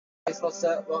What's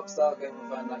up? Rockstar Game of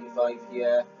Fun 95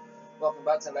 here. Welcome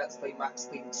back to Let's Play Max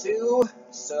Payne 2.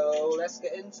 So let's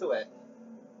get into it.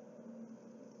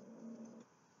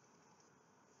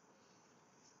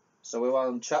 So we're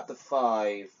on chapter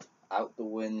 5, Out the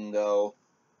Window.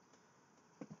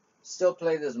 Still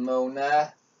playing as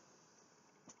Mona.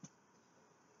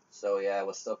 So yeah,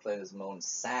 we're still playing as Mona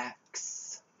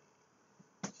Sax.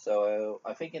 So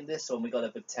I think in this one we gotta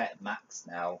protect Max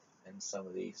now in some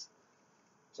of these.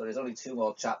 So there's only 2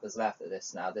 more chapters left of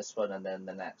this now. This one and then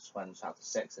the next one, chapter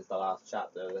 6, is the last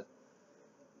chapter.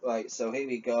 Right, so here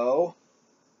we go.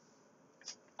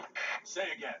 Say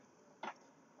again.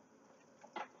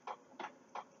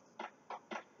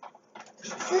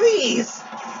 Freeze!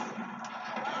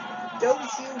 Don't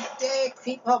you dare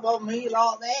creep up on me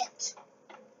like that!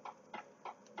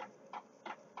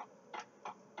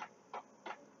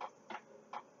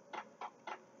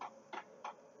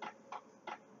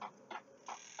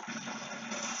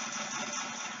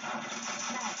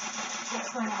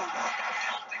 What's going on?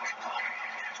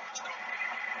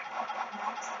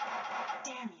 Max,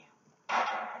 damn you.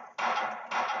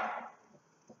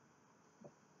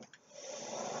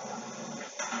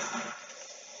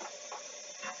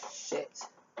 Shit.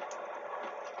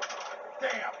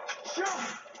 Damn! Shoot!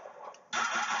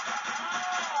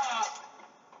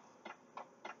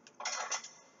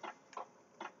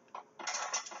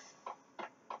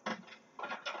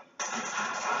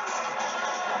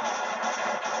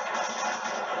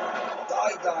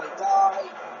 Die!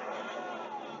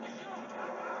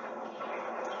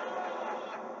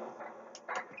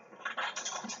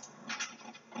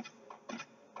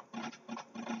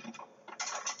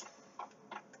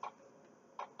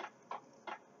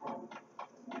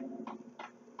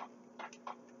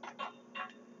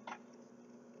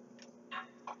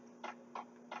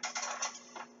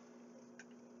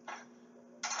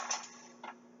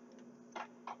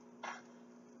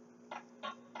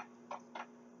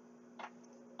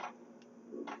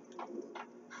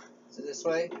 Is it this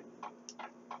way?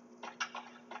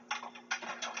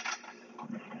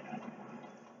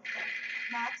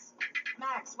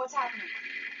 Max, what's happening?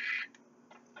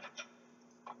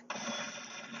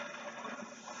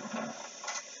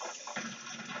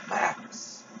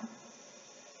 Max!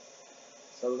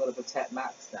 So we've got to protect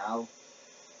Max now.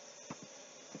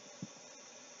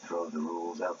 Throw the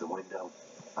rules out the window.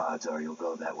 Odds are you'll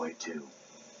go that way too.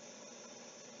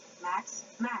 Max?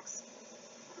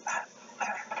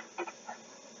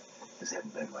 This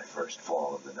hadn't been my first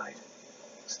fall of the night.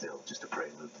 Still, just a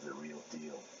prelude to the real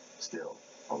deal. Still,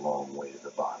 a long way to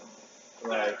the bottom.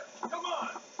 Right. Come on!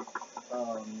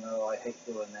 Oh no, I hate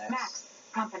doing this. Max,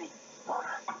 company. Mona,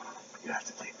 you have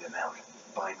to take them out.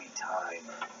 Buy me time.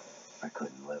 I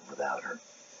couldn't live without her.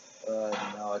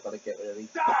 No, I gotta get rid of these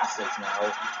boxes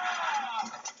now.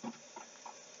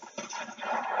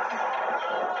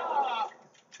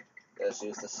 Let's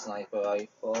use the sniper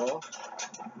rifle.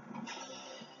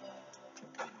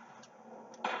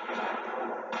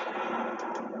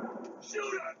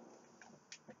 Shoot it!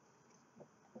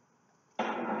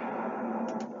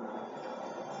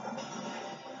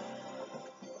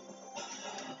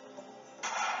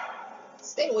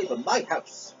 Stay away from my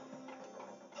house!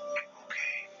 Okay,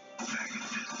 back in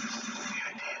business. Any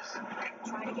ideas?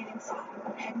 Try to get inside.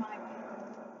 Head my way.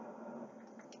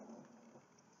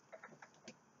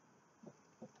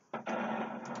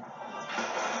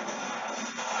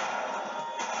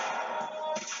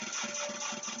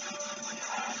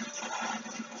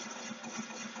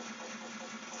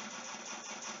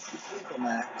 Careful,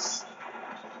 Max.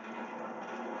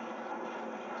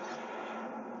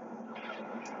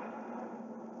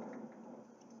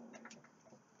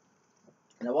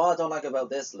 Now what I don't like about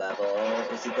this level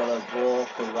is you gotta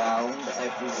walk around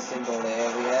every single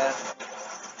area.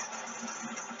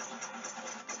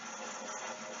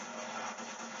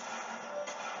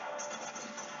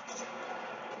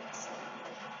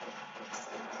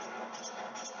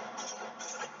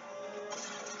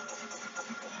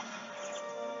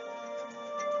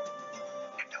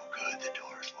 No good, the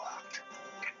door's locked.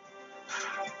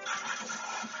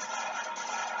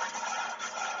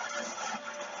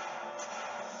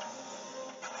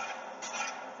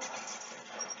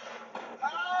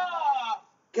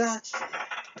 Gotcha. I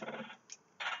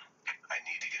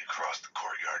need to get across the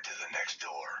courtyard to the next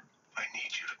door. I need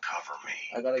you to cover me.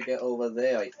 I gotta get over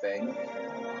there, I think.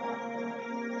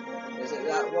 Is it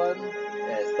that one?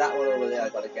 Yeah, it's that one over there. I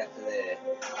gotta get to there.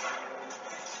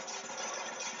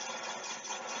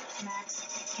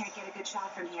 Max, can't get a good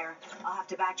shot from here. I'll have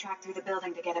to backtrack through the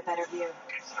building to get a better view.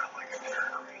 It's not like I'm in a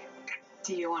hurry.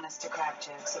 Do you want us to crack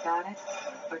jokes about it?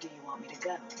 Or do you want me to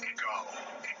go? Go.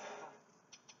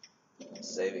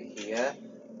 Save it here.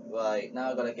 Right,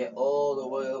 now I've got to get all the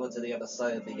way over to the other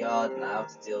side of the yard now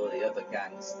to deal with the other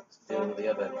gangs, to deal with the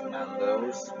other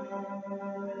commandos.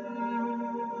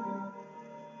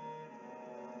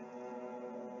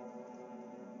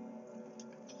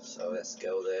 So let's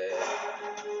go there.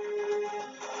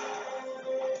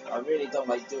 I really don't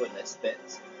like doing this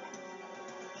bit.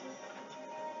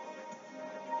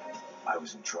 I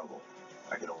was in trouble.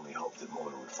 I could only hope that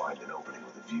Mona would find an opening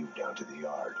with a view down to the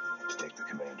yard to take the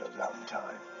commandos out in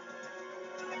time.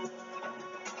 I'm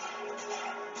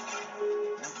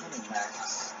coming,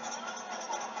 Max.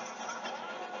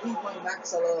 Leave my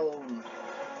Max alone.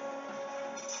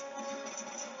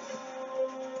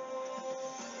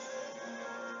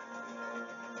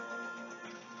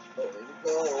 Oh, here we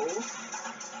go.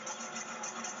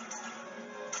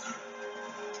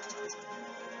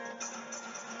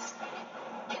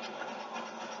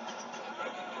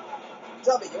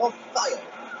 Dobby, you're on fire.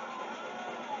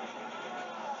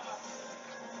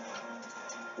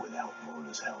 Without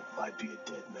Mona's help, I'd be a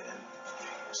dead man.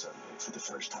 Suddenly, for the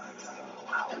first time, and I don't know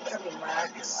how, I'm coming, I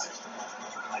Max. realized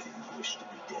I didn't wish to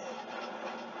be dead.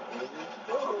 Here we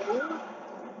go.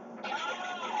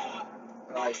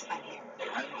 Right, I'm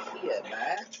here,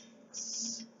 Max.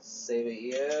 Save it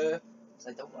here.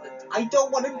 I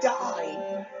don't want to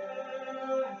die.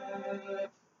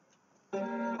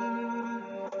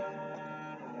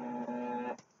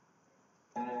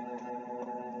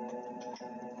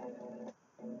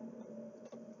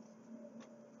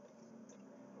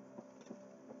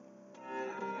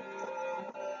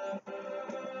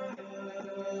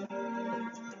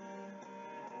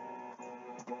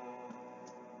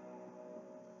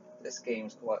 This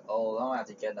game's quite old. I'll have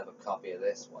to get another copy of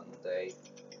this one day.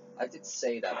 I did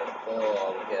say that before.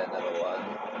 I would get another one.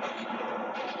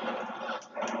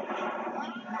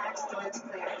 Max, the road's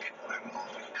clear. I'm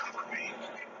moving, cover me.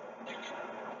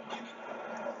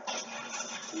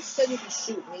 Who said you could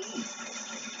shoot me?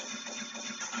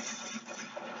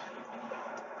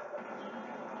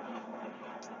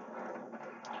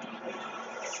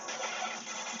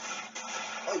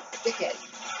 Oi, dickhead!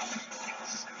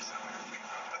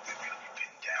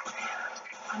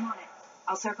 I'm on it.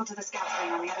 I'll circle to the scout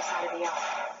plane on the other side of the yard.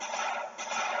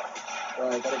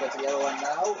 Right, gotta get to the other one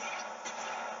now. Mona,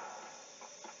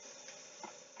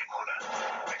 I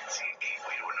can see a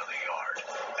gateway to another yard.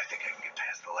 I think I can get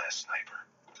past the last sniper.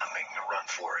 I'm making a run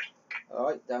for it.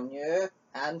 Alright, down here.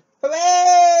 And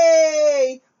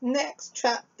hooray! Next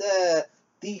chapter!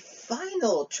 The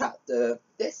final chapter!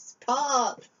 This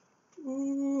part!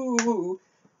 Ooh!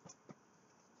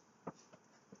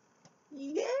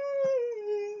 Yay!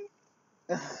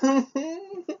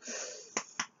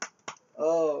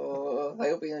 Oh, I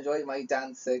hope you enjoyed my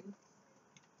dancing.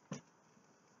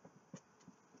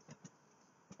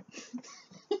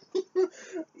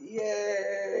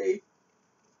 Yay!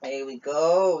 Here we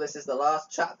go. This is the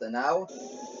last chapter now.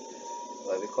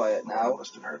 I'll be quiet Mona now.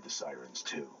 must have heard the sirens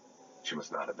too. She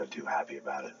must not have been too happy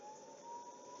about it.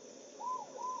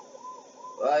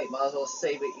 Right, might as well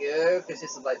save it here, because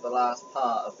this is like the last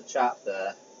part of the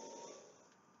chapter.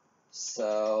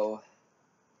 So...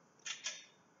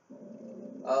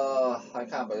 Oh, I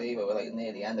can't believe it, we're like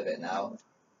near the end of it now.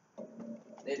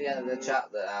 Near the end of the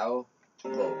chapter now.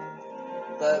 Well,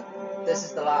 this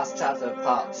is the last chapter of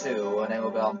part 2, and then we'll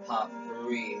go on part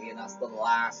 3, and that's the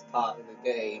last part of the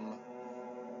game.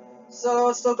 So,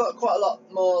 I've still got quite a lot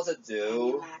more to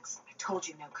do. Hey, Max, I told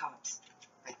you no cops.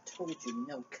 I told you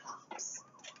no cops.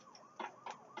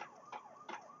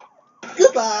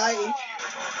 Goodbye!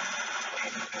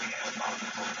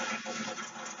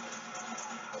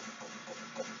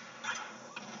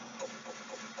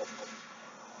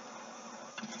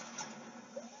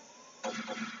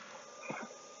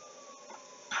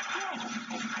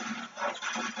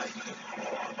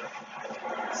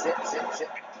 Sit.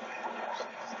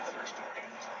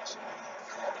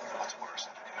 What's worse,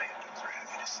 the commandos are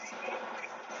happy to see me.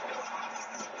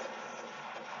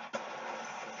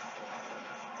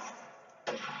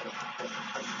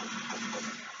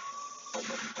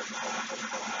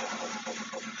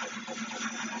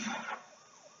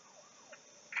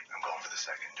 I'm going for the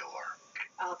second door.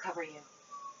 I'll cover you.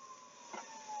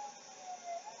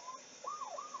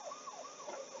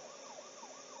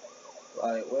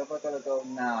 Right, where have I gotta go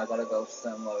now? I gotta go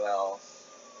somewhere else.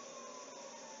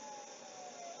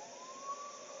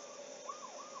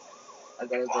 I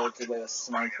gotta go to where the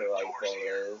sniper rifle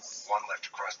is. One left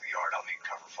across the yard. I'll need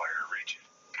cover fire to reach it.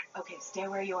 Okay, stay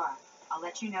where you are. I'll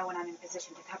let you know when I'm in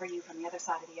position to cover you from the other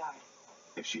side of the yard.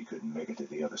 If she couldn't make it to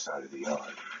the other side of the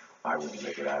yard, I wouldn't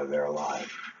make it out of there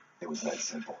alive. It was that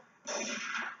simple.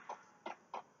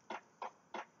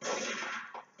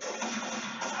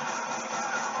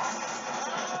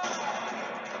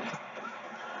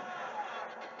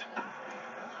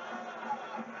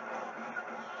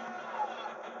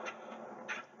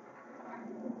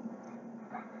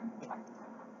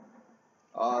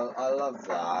 Oh, I love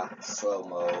that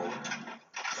slow-mo.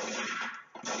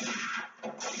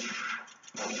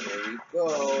 Here we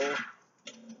go.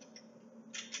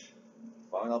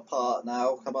 Final part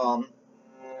now, come on.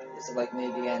 This is like near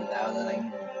the end now, and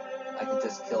then I can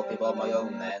just kill people on my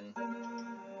own then.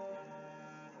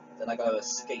 Then I gotta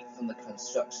escape from the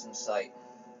construction site.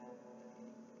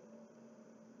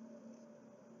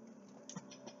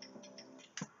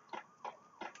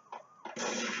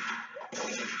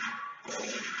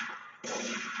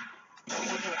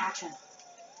 Okay, action.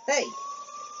 Hey!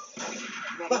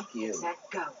 Ready, Fuck you. set,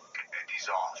 go. And he's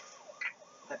off.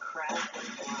 The crowd.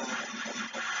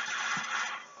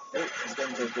 Oh, let's get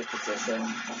into a good position.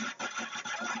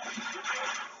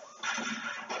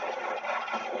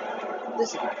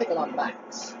 This is picking on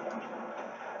Max.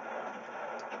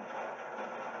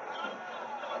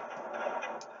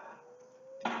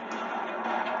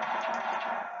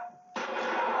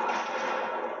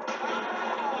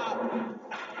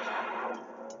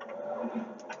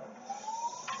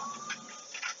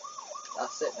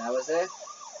 That's it now, is it?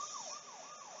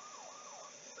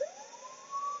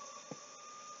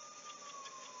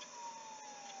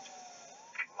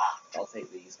 Locked. I'll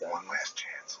take these guns. One last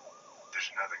chance. There's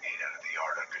another gate out of the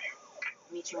yard under you.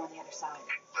 Meet you on the other side.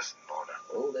 Listen, Mona.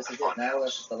 Oh, this is it now.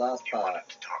 This is the last You wanted part.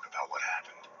 to talk about what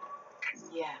happened.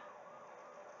 Yeah.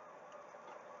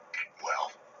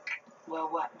 Well, Well,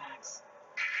 what, Max?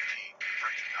 keep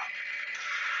breaking up.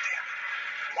 Damn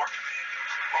it. More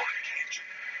commandos. Mona, can't you?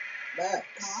 Max.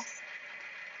 Max?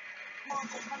 Max,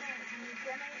 come in. Can you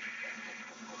hear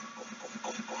me?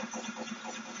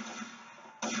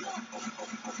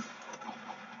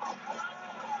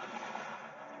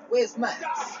 Where's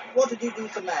Max? What did you do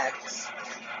to Max?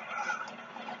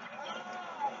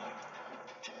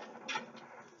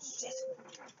 Shit.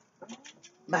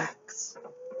 Max.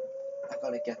 I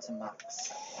gotta get to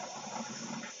Max.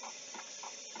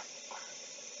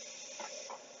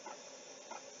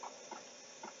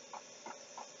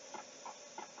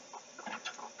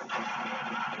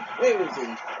 Where is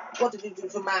he? What did you do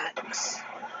to Max?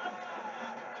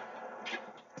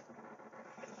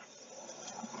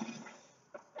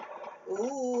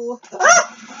 Ooh.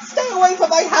 Ah! Stay away from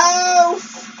my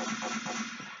house!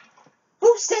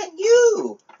 Who sent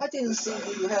you? I didn't see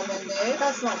you have in there.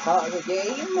 That's not part of the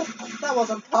game. That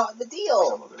wasn't part of the Some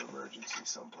deal. other emergency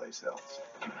someplace else.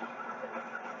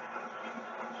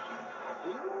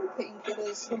 Ooh,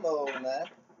 painkillers for Mona.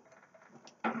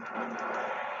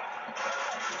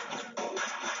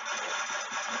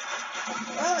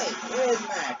 Right, where's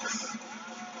Max?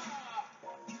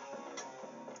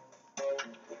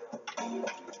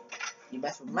 You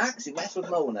mess with Max, you mess with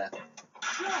Mona.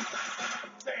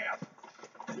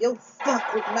 Damn. You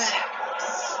fuck with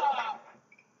Max.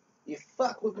 You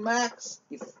fuck with Max,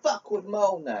 you fuck with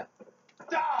Mona.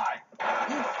 Die!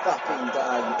 You fucking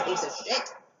die, you piece of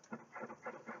shit.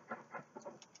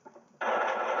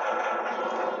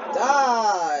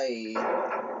 Die.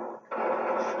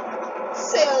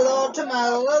 Say hello to my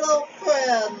little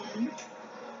friend.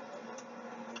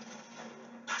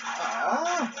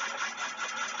 Aww.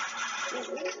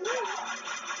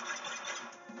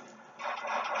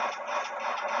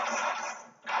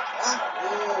 Fuck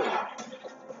you.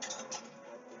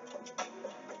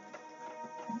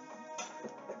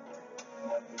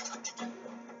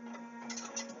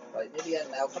 Right, near the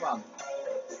end now, come on.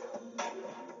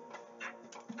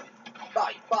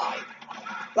 Bye, bye.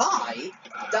 Bye?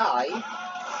 Die?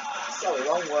 Sorry,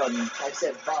 wrong one. I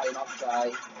said bye, not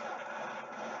die.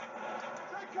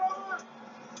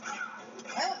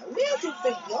 Where do you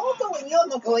think you're going? You're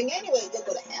not going anywhere. You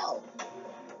go to hell.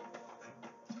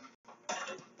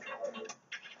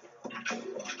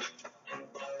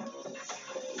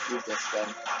 Use this gun.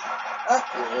 Fuck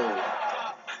you.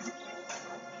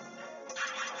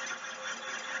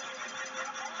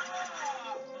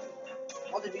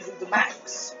 What did you do to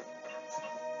Max?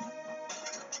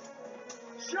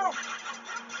 Shoot!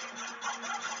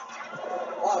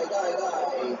 Die, die,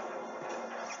 die.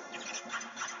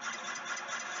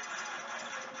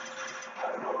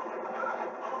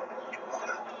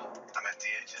 I'm at the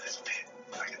edge of this pit.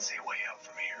 I can see a way out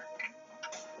from here.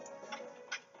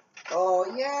 Oh,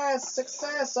 yes,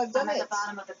 success. I've done I'm it. at the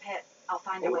bottom of the pit. I'll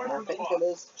find a Oh, way more out.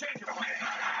 painkillers. Change it. Okay.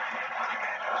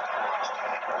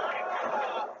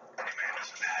 Commandos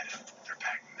have had it. They're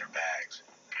packing their bags.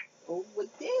 Oh, we're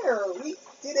there. We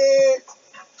did it.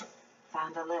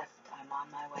 Found a lift. I'm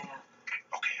on my way up.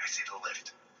 Okay, I see the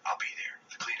lift. I'll be there.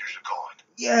 The cleaners are gone.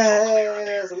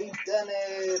 Yes, we've done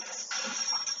it.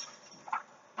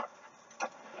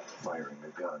 Firing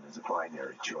a gun is a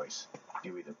binary choice.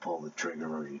 You either pull the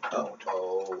trigger or you don't.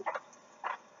 Oh.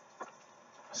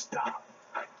 Stop.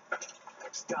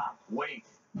 Stop. Wait.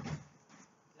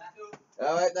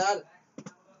 Alright, Dad.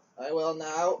 I will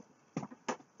now.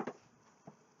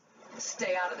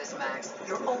 Stay out of this, Max.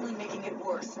 You're only making it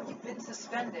worse. You've been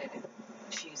suspended.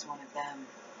 She's one of them.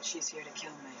 She's here to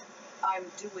kill me. I'm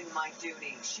doing my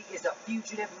duty. She is a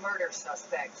fugitive murder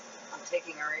suspect. I'm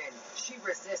taking her in. She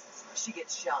resists. She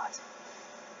gets shot.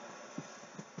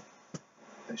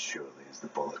 As surely as the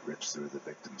bullet rips through the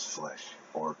victim's flesh,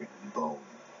 organ, and bone,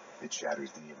 it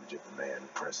shatters the image of the man who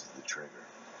presses the trigger.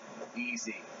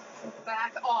 Easy.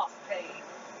 Back off, Payne.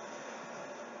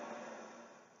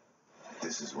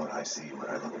 This is what I see when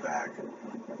I look back.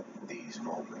 These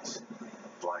moments,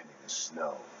 blinding as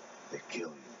snow, they kill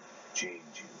you, change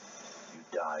you. You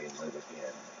die and live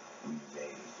again,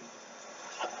 remade.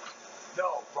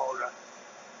 No, Boda.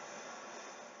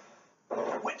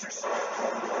 Winterson!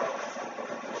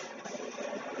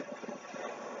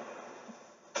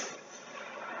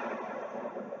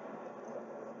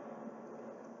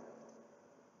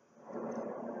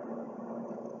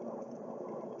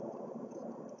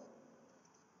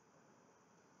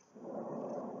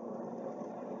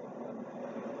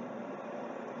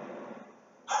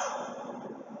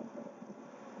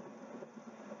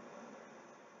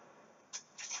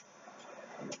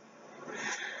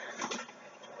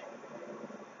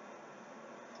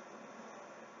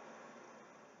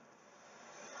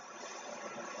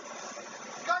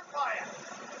 Gunfire!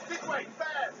 This way,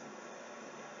 fast!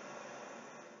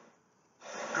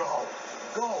 Go!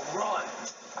 Go, run!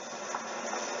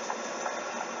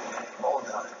 Hold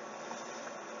on.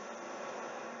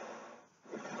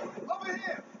 Over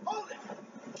here! Hold it!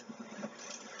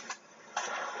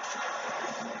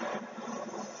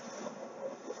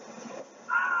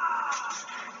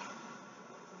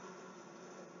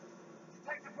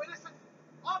 Detective Winterson!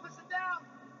 Officer down!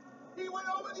 He went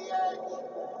over the edge!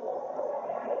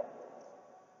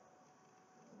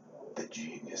 The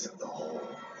genius of the hole.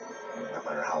 No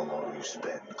matter how long you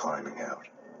spend climbing out,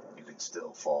 you can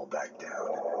still fall back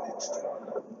down in an instant.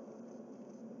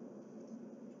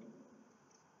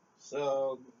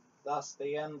 So that's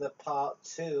the end of part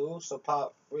 2. So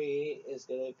part 3 is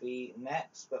going to be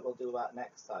next, but we'll do that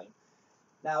next time.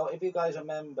 Now, if you guys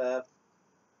remember,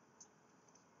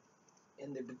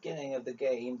 in the beginning of the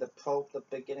game, the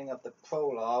beginning of the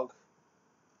prologue,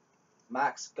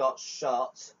 Max got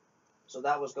shot. So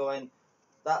that was going,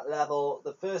 that level,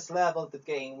 the first level of the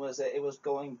game was that it was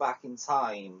going back in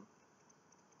time.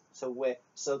 So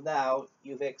now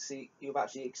you've actually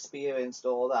experienced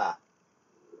all that.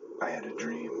 I had a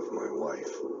dream of my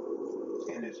wife.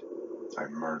 In it, I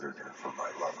murdered her for my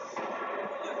lover.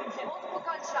 Multiple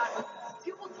gunshot wounds.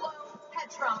 Pupil flow, head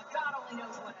trauma. God only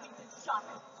knows what else. Shot.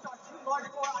 Shot 2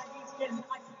 large bore IVs. Get him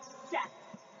death.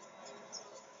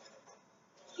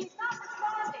 He's not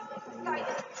responding. This guy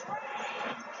is crazy.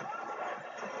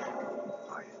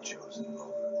 I had chosen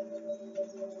love.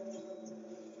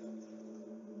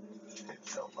 It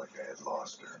felt like I had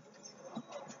lost her.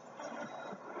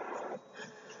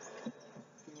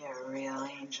 You're a real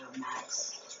angel,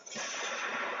 Max.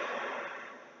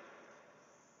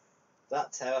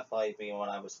 That terrified me when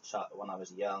I was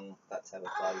young. That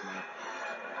terrified me.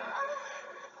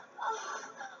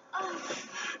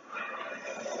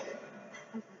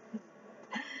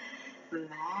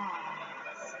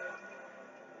 Max.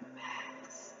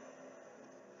 Max.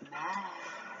 Max. Max.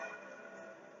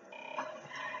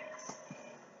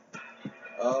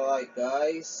 Alright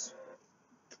guys,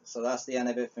 so that's the end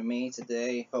of it for me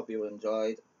today. Hope you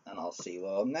enjoyed, and I'll see you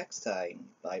all next time.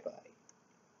 Bye bye.